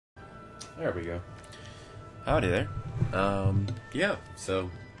There we go. Howdy there. Yeah,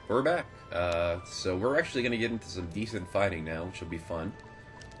 so we're back. So we're actually going to get into some decent fighting now, which will be fun.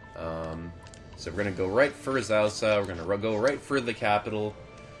 So we're going to go right for Cao Cao. We're going to go right for the capital.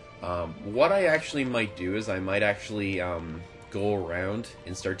 What I actually might do is I might actually go around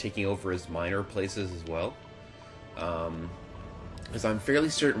and start taking over his minor places as well. Because I'm fairly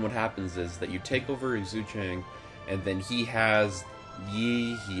certain what happens is that you take over Xu Chang, and then he has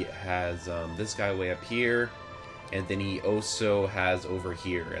he has this guy way up here, and then he also has over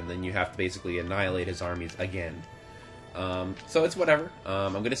here, and then you have to basically annihilate his armies again. So it's whatever.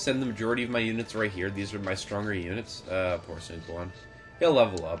 I'm going to send the majority of my units right here. These are my stronger units. Poor Sintuan. He'll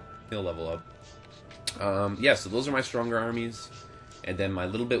level up. Yeah, so those are my stronger armies, and then my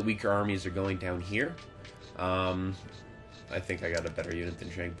little bit weaker armies are going down here. I think I got a better unit than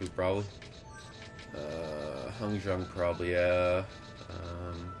Shangpu, probably. Hengzheng, probably, yeah.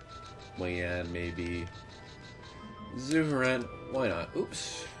 Weiyan, maybe. Zuhuran, why not?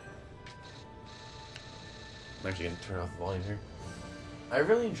 Oops. I'm actually going to turn off the volume here. I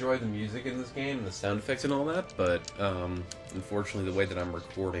really enjoy the music in this game and the sound effects and all that, but unfortunately the way that I'm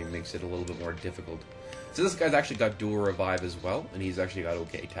recording makes it a little bit more difficult. So this guy's actually got dual revive as well, and he's actually got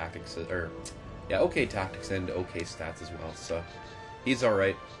okay tactics, okay tactics and okay stats as well, so he's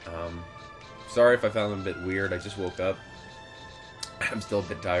alright. Sorry if I found him a bit weird, I just woke up. I'm still a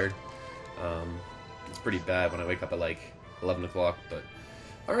bit tired. It's pretty bad when I wake up at like 11 o'clock, but...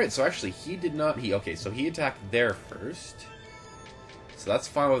 Alright, so actually he did not... so he attacked there first. So that's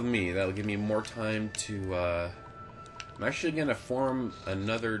fine with me. That'll give me more time to... I'm actually going to form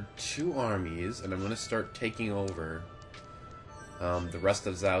another 2 armies, and I'm going to start taking over the rest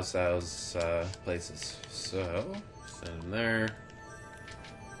of Cao Cao's places. So, send them there.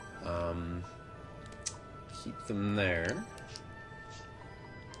 Keep them there.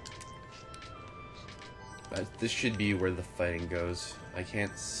 This should be where the fighting goes. I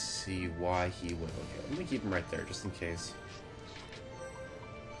can't see why he would. Okay, let me keep him right there, just in case.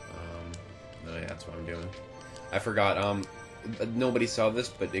 No, yeah, that's what I'm doing. I forgot, nobody saw this,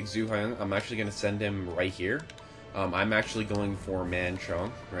 but Xu Chang, I'm actually going to send him right here. I'm actually going for Man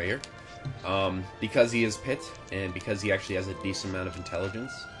Chong, right here. Because he is Pit, and because he actually has a decent amount of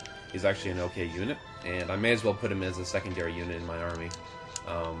intelligence, he's actually an okay unit, and I may as well put him as a secondary unit in my army.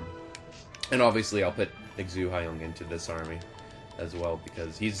 And obviously I'll put Xu Chang into this army as well,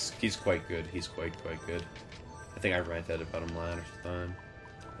 because he's quite good. He's quite good. I think I ranted about him last time.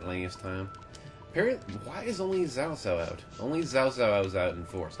 Why is only Cao Cao out? Only Cao Cao was out in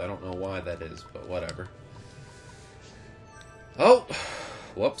force. I don't know why that is, but whatever. Oh,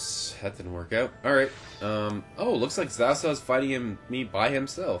 whoops, that didn't work out. Alright, oh, looks like Cao Cao's fighting me by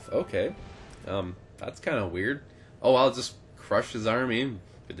himself. Okay, that's kind of weird. Oh, I'll just crush his army,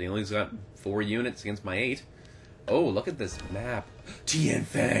 but he only's got 4 units against my 8. Oh, look at this map.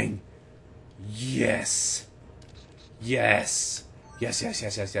 Tianfeng! Yes! Yes! Yes.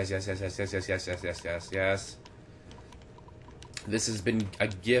 This has been a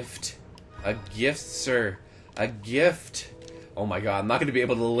gift. A gift, sir. A gift. Oh my god, I'm not going to be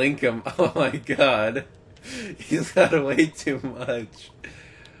able to link him. Oh my god. He's got way too much.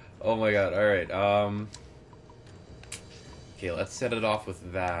 Oh my god, alright. Okay, let's set it off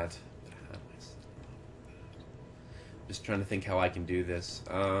with that. Just trying to think how I can do this.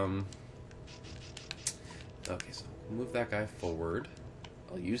 Okay, so move that guy forward.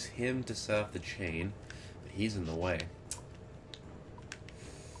 I'll use him to set up the chain, but he's in the way.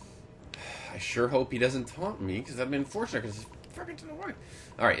 I sure hope he doesn't taunt me, because that'd be unfortunate, because he's fucking to the way.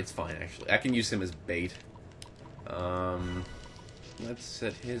 Alright, it's fine, actually. I can use him as bait. Let's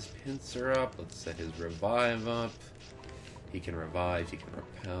set his pincer up. Let's set his revive up. He can revive, he can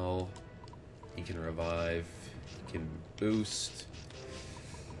repel. He can revive. He can boost.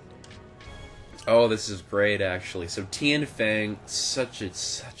 Oh, this is great, actually. So Tianfeng, such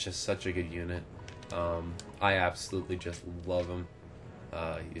a good unit. I absolutely just love him.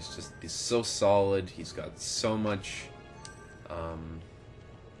 He's so solid. He's got so much.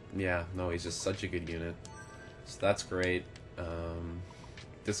 Yeah, no, he's just such a good unit. So that's great.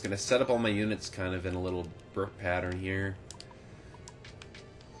 Just gonna set up all my units kind of in a little brick pattern here.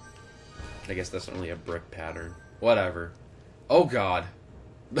 I guess that's not really a brick pattern. Whatever. Oh God.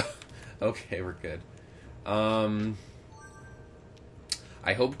 Okay, we're good. I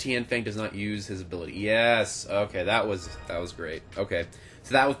hope Tianfeng does not use his ability. Yes. Okay, that was great. Okay,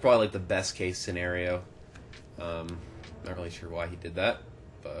 so that was probably like the best case scenario. Not really sure why he did that,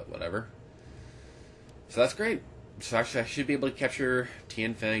 but whatever. So that's great. So actually, I should be able to capture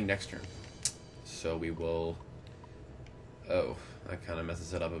Tianfeng next turn. So we will... Oh, that kind of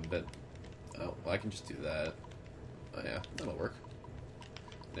messes it up a bit. Oh, well, I can just do that. Oh yeah, that'll work.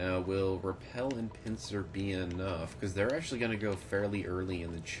 Now, will Repel and Pincer be enough? Because they're actually going to go fairly early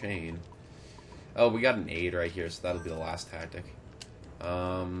in the chain. Oh, we got an aid right here, so that'll be the last tactic.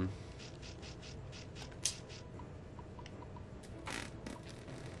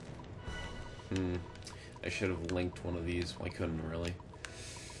 I should have linked one of these. Well, I couldn't really.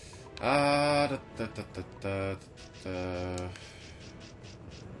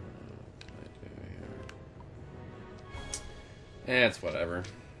 It's whatever.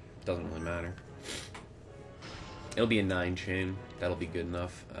 Doesn't really matter. It'll be a 9 chain. That'll be good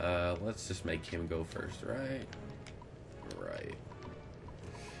enough. Let's just make him go first, right? Right.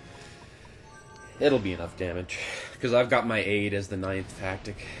 It'll be enough damage. Because I've got my aid as the 9th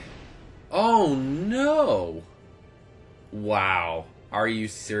tactic. Oh, no! Wow. Are you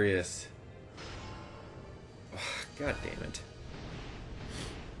serious? God damn it.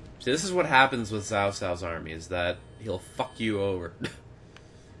 See, this is what happens with Cao Cao's army, is that he'll fuck you over.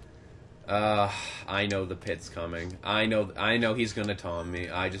 I know the pit's coming. I know he's gonna taunt me.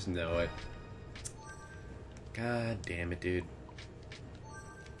 I just know it. God damn it, dude.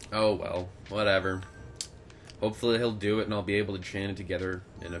 Oh well, whatever. Hopefully he'll do it and I'll be able to chain it together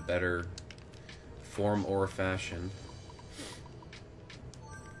in a better form or fashion.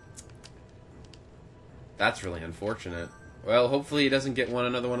 That's really unfortunate. Well, hopefully he doesn't get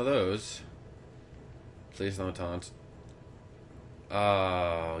another one of those. Please don't taunt.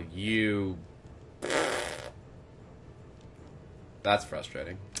 Oh, you... That's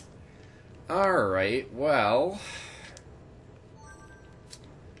frustrating. Alright, well...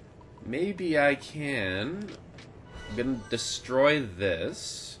 Maybe I can... I'm gonna destroy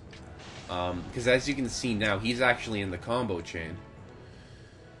this. Because as you can see now, he's actually in the combo chain.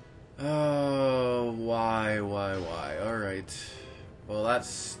 Oh, why? Alright. Well,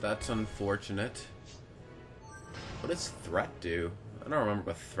 that's unfortunate. What does threat do? I don't remember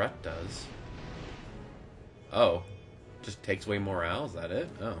what threat does. Oh. Just takes away morale, is that it?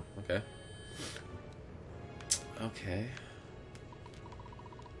 Oh, okay. Okay.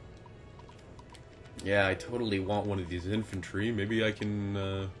 Yeah, I totally want one of these infantry. Maybe I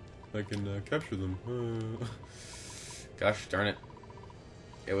can capture them. Gosh darn it.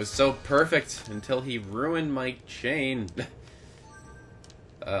 It was so perfect until he ruined my chain.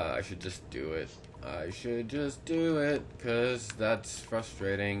 I should just do it. I should just do it, because that's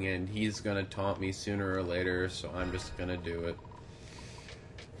frustrating, and he's gonna taunt me sooner or later, so I'm just gonna do it.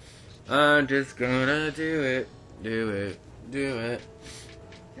 I'm just gonna do it. Do it. Do it.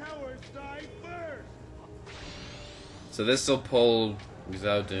 Cowards die first. So this will pull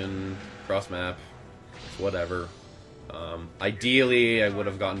Xiaodun cross map. Whatever. Ideally, I would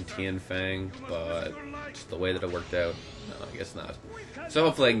have gotten Tian Fang, but just the way that it worked out, no, I guess not. So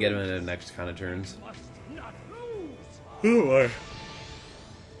hopefully I can get him in the next kind of turns. Oh boy.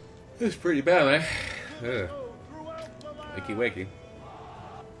 This is pretty bad, man. Wakey wakey.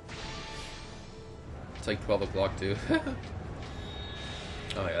 It's like 12 o'clock too. Oh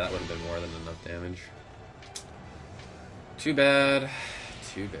yeah, that would have been more than enough damage. Too bad.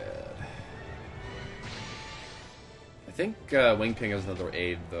 Too bad. I think Wing Ping has another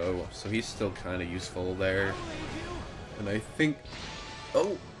aid though, so he's still kind of useful there. And I think...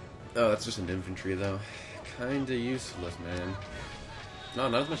 Oh, that's just an infantry though. Kinda useless, man. No,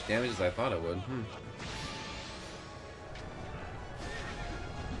 not as much damage as I thought it would.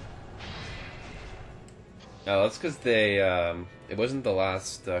 Oh, that's because they, it wasn't the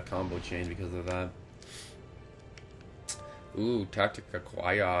last combo chain because of that. Ooh, tactic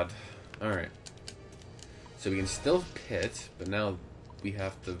acquired. Alright. So we can still pit, but now we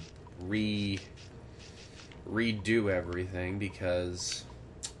have to redo everything because...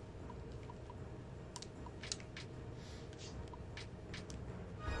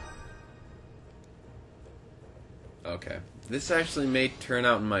 Okay. This actually may turn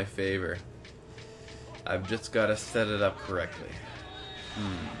out in my favor. I've just got to set it up correctly.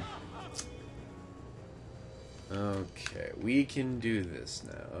 Okay, we can do this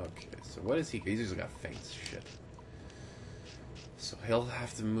now. Okay, so what is he? He's just got feints. Shit. So he'll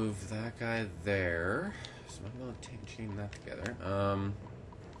have to move that guy there. So I'm going to chain that together.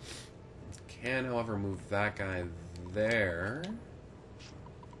 Can, however, move that guy there.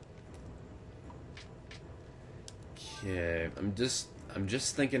 Okay, I'm just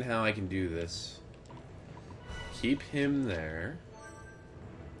thinking how I can do this. Keep him there.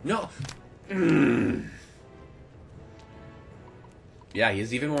 No. Yeah, he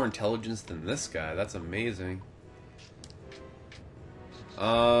has even more intelligence than this guy. That's amazing.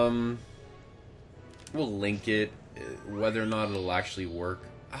 We'll link it. Whether or not it'll actually work,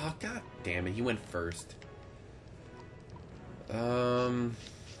 Oh, god damn it, he went first. No,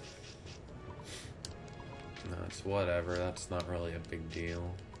 it's whatever. That's not really a big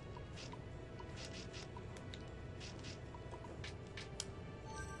deal.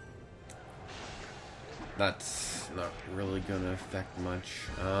 That's not really gonna affect much.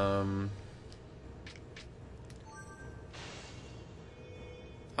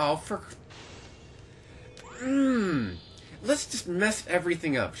 Oh, for... Let's just mess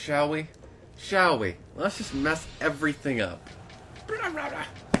everything up, shall we? Shall we? Let's just mess everything up.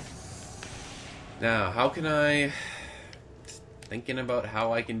 Now, how can I... Thinking about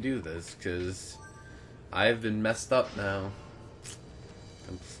how I can do this, because I've been messed up now.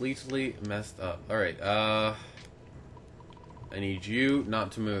 Completely messed up. Alright, I need you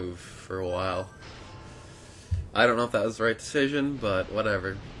not to move for a while. I don't know if that was the right decision, but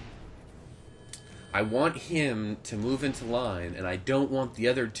whatever. I want him to move into line, and I don't want the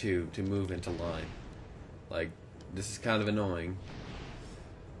other two to move into line. Like, this is kind of annoying.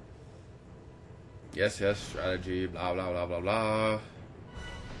 Yes, strategy, blah, blah, blah, blah, blah.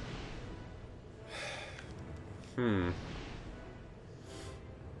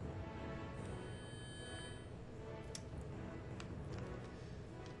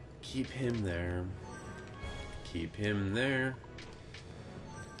 Keep him there. Keep him there.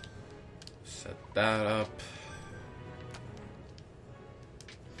 Set that up.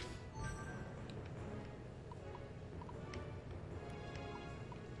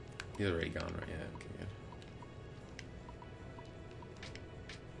 He's already gone, right? Yeah, okay, good.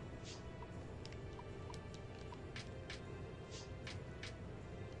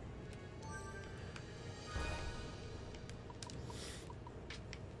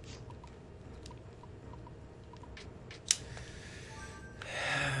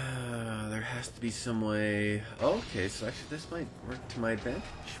 There has to be some way... Okay, so actually this might work to my advantage,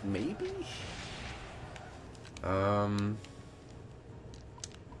 maybe?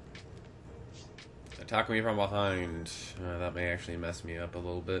 Attack me from behind. That may actually mess me up a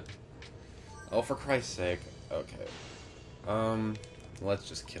little bit. Oh, for Christ's sake. Okay. Let's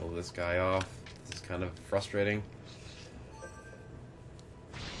just kill this guy off. This is kind of frustrating.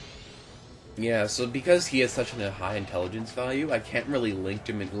 Yeah, so because he has such a high intelligence value, I can't really link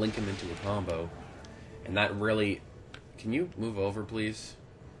him into a combo. And that really... Can you move over, please?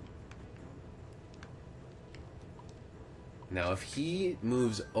 Now, if he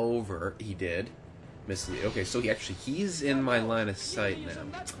moves over... He did. Mislead. Okay, so he's in my line of sight now.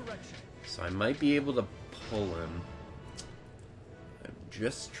 So I might be able to pull him. I'm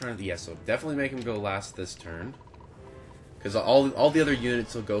just trying to... Yeah, so definitely make him go last this turn. Because all the other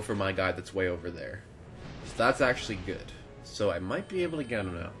units will go for my guy that's way over there. So that's actually good. So I might be able to get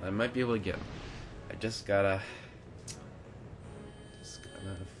him now. I might be able to get him. I just gotta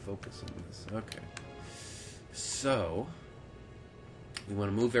focus on this. Okay. So we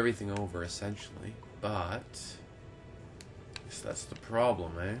want to move everything over essentially, but that's the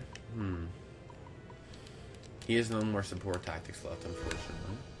problem, eh? He has no more support tactics left,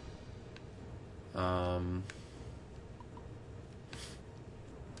 unfortunately.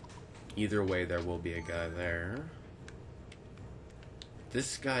 Either way, there will be a guy there.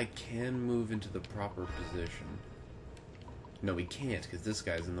 This guy can move into the proper position. No, he can't, because this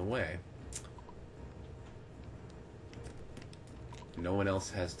guy's in the way. No one else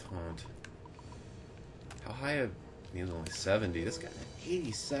has taunt. How high he's only 70. This guy,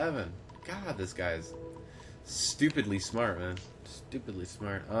 87. God, this guy's stupidly smart, man. Stupidly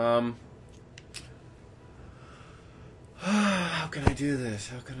smart. How can I do this?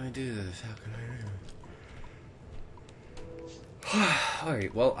 How can I do this? How can I do this?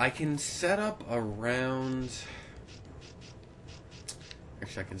 Alright, well, I can set up around...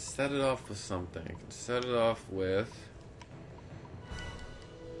 Actually, I can set it off with something. I can set it off with...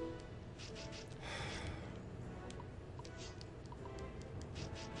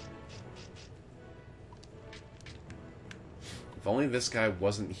 If only this guy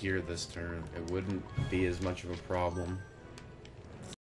wasn't here this turn, it wouldn't be as much of a problem.